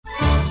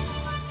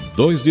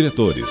Dois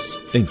diretores,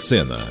 em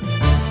cena.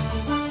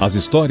 As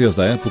histórias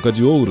da época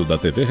de ouro da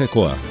TV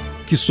Record,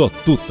 que só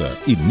Tuta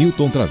e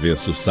Nilton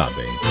Travesso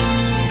sabem.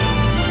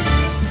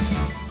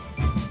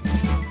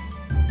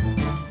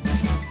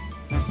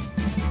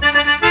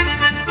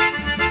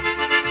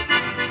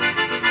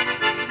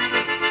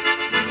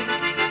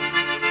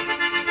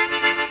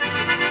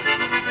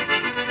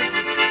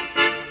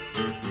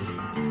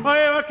 Olha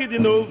eu aqui de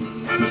novo,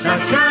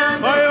 Xaxá,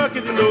 olha eu aqui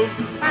de novo,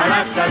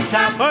 olha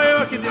xaxá, olha eu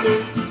aqui de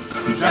novo,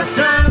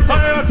 xaxá.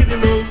 olha eu aqui de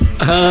novo.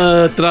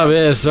 Ah,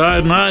 Travesso,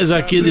 olha nós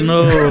aqui de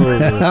novo.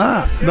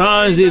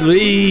 Nós e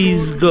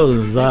Luiz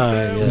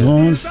Gonzaga.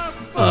 Nossa,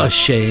 Ó,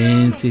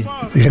 gente.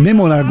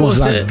 rememorar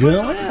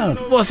Gonzagão é...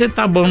 Você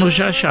tá bom no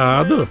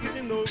chachado.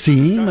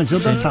 Sim, mas eu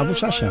dançava o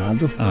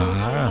chachado.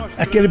 Ah,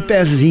 Aquele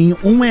pezinho,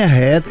 um é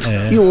reto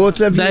e o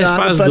outro é 10 virado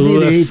pras pra duas.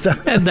 direita.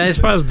 É 10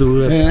 pras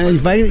duas. É,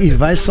 e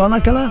vai só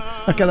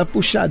aquela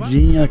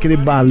puxadinha, aquele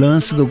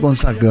balanço do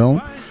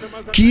Gonzagão,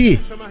 que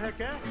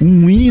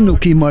um hino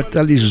que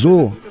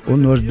imortalizou o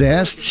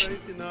Nordeste,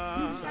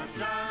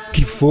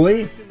 que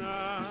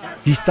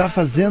está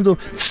fazendo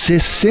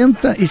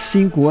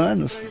 65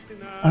 anos,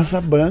 Asa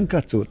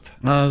Branca, Tuta.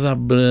 Asa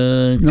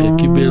Branca, Nossa,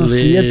 que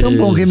beleza. e é tão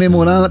bom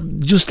rememorar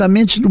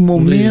justamente no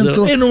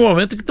momento... Luizão. E no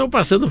momento que estão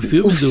passando o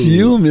filme O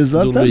filme, do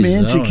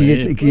exatamente,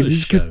 Luizão, que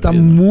diz que Poxa está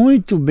vida.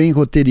 muito bem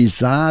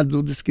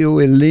roteirizado, diz que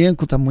o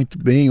elenco está muito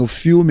bem, o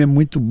filme é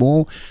muito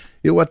bom.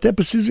 Eu até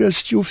preciso ir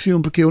assistir o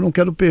filme, porque eu não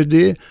quero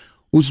perder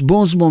os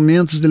bons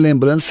momentos de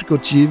lembrança que eu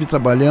tive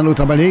trabalhando.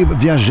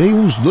 Viajei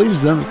uns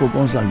 2 anos com o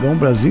Gonzagão, o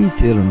Brasil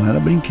inteiro, não era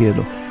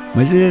brinquedo.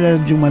 Mas ele era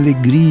de uma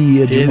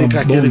alegria, de Ele uma com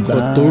aquele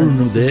bondade.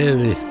 coturno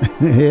dele.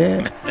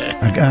 É,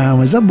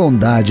 mas a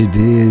bondade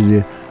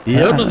dele... E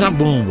eu no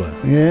Zabumba.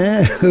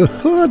 É,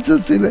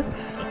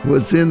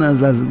 você na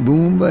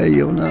zabumba e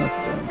eu na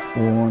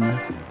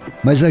sanfona.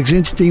 Mas a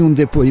gente tem um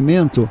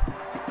depoimento,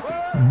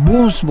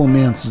 bons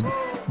momentos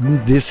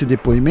desse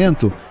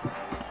depoimento,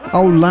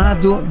 ao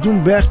lado de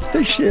Humberto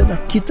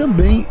Teixeira, que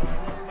também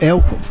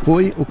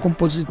foi o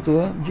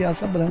compositor de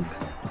Asa Branca.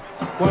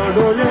 Quando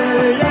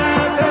olhei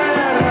a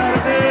terra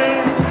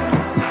arder,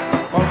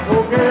 a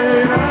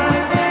fogueira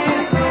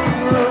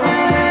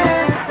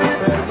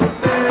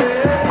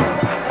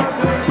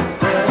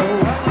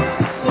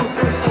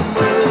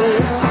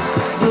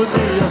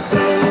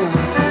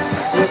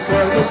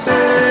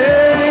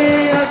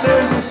perguntei a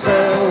Deus do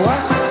céu,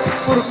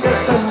 por que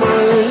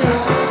tamanha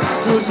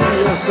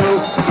judiação?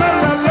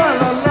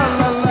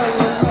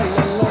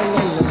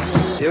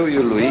 Eu e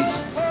o Luiz,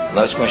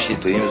 nós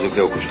constituímos o que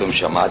eu costumo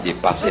chamar de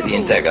parceria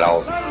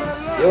integral.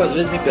 Eu às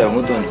vezes me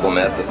pergunto onde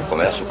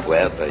começa o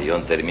poeta e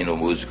onde termina o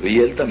músico, e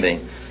ele também.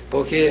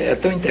 Porque é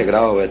tão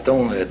integral, é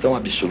tão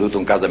absoluto,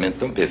 um casamento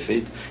tão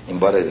perfeito,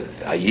 embora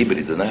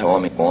híbrido, né,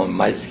 homem com homem,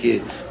 mas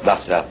que dá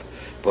certo.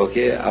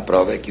 Porque a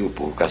prova é que o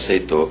público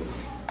aceitou.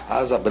 A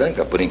Asa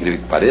Branca, por incrível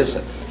que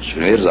pareça, os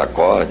primeiros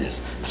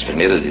acordes, as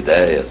primeiras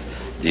ideias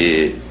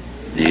de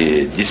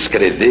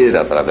descrever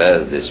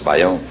através desse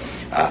baião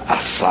a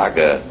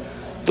saga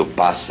do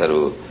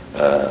pássaro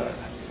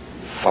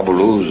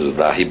fabuloso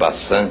da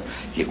ribaçã,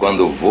 que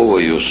quando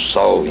voa e o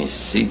sol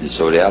incide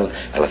sobre ela,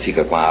 ela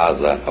fica com a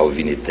asa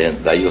alvinitente,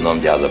 daí o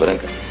nome de Asa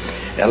Branca.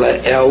 Ela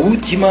é a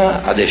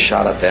última a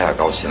deixar a terra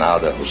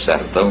calcinada, o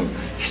sertão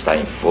que está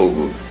em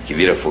fogo, que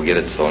vira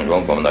fogueira de São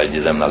João, como nós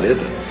dizemos na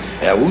letra,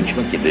 é a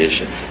última que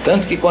deixa.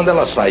 Tanto que quando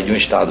ela sai de um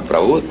estado para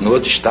outro, no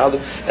outro estado,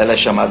 ela é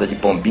chamada de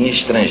pombinha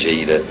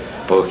estrangeira,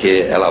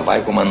 porque ela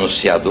vai como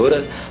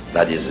anunciadora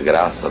da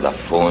desgraça, da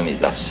fome,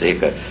 da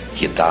seca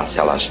que está se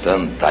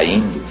alastrando, está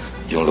indo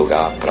de um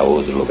lugar para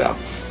outro lugar.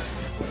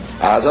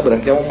 A Asa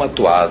Branca é uma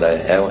toada,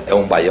 é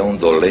um baião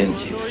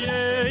dolente.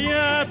 Olhei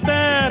a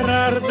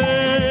terra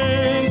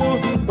ardendo,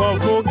 qual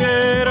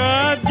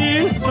fogueira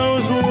de São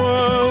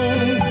João.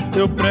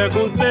 Eu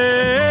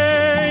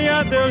perguntei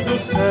a Deus do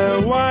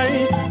céu,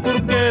 ai,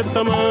 por que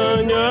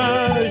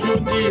tamanha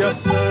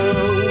judiação?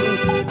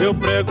 Eu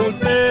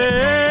perguntei.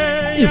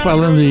 E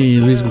falando em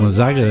Luiz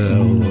Gonzaga,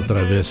 o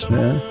Travesso,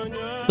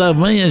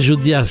 tamanha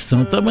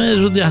judiação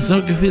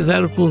que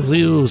fizeram com o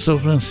Rio São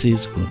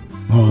Francisco.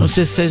 Não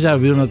sei se você já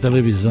viu na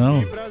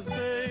televisão.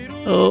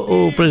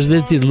 O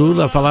presidente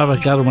Lula falava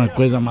que era uma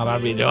coisa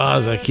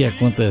maravilhosa que ia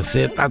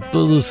acontecer. Tá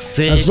tudo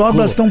seco. As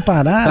obras estão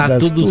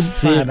paradas. Tá tudo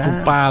seco,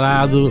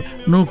 parado.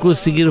 Não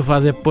conseguiram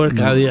fazer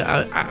porcaria.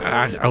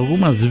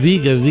 Algumas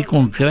vigas de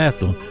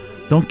concreto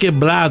estão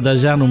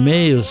quebradas já no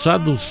meio, só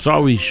do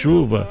sol e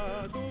chuva.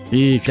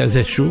 E quer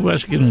dizer, chuva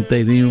acho que não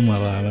tem nenhuma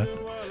lá, né?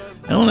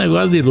 É um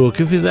negócio de louco. O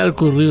que fizeram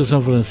com o Rio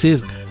São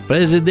Francisco?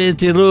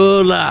 Presidente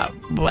Lula,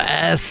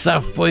 essa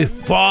foi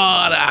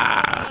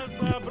fora!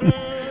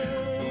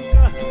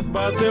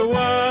 Bateu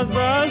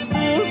asas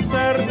do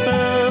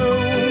sertão,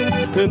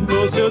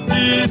 então se eu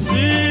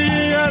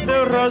disse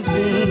adeus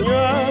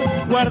Rosinha,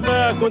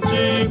 guarda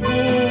contigo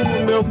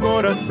meu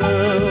coração.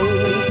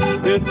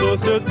 Então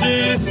se eu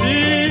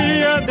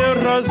disse adeus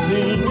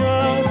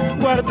Rosinha,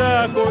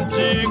 guarda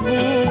contigo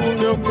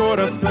meu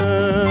coração.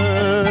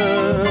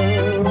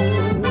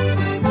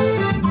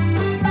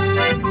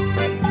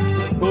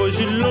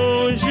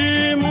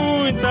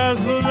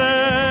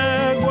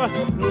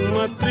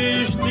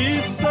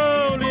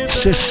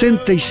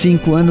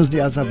 65 anos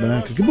de Asa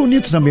Branca. Que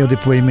bonito também o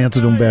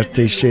depoimento de Humberto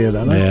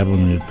Teixeira, né? É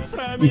bonito.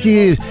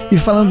 E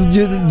falando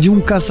de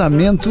um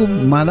casamento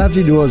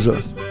maravilhoso,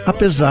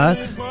 apesar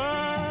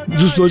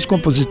dos dois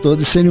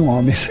compositores serem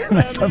homens.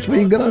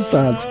 Foi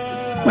engraçado.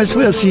 Mas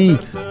foi assim,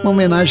 uma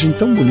homenagem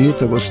tão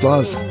bonita,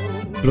 gostosa,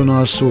 para o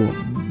nosso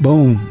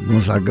bom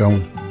Gonzagão.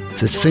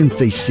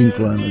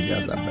 65 anos de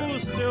Asa Branca.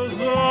 Os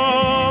teus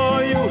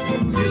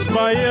olhos se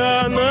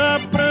espalhar na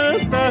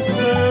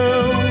plantação,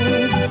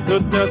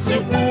 eu te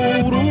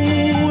asseguro,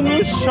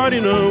 não chore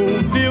não,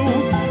 viu?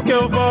 Que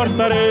eu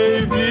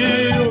voltarei,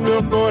 viu,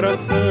 meu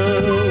coração.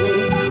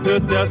 Eu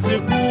te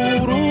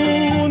asseguro,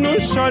 não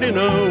chore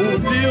não,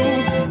 viu?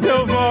 Que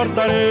eu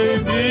voltarei,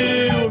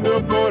 viu,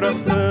 meu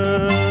coração.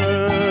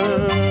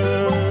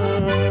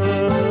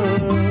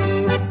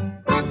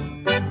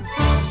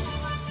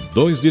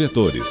 Dois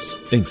diretores,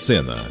 em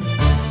cena.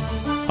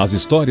 As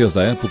histórias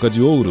da época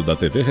de ouro da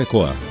TV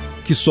Record,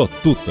 que só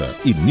Tuta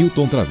e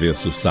Newton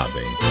Travesso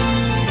sabem.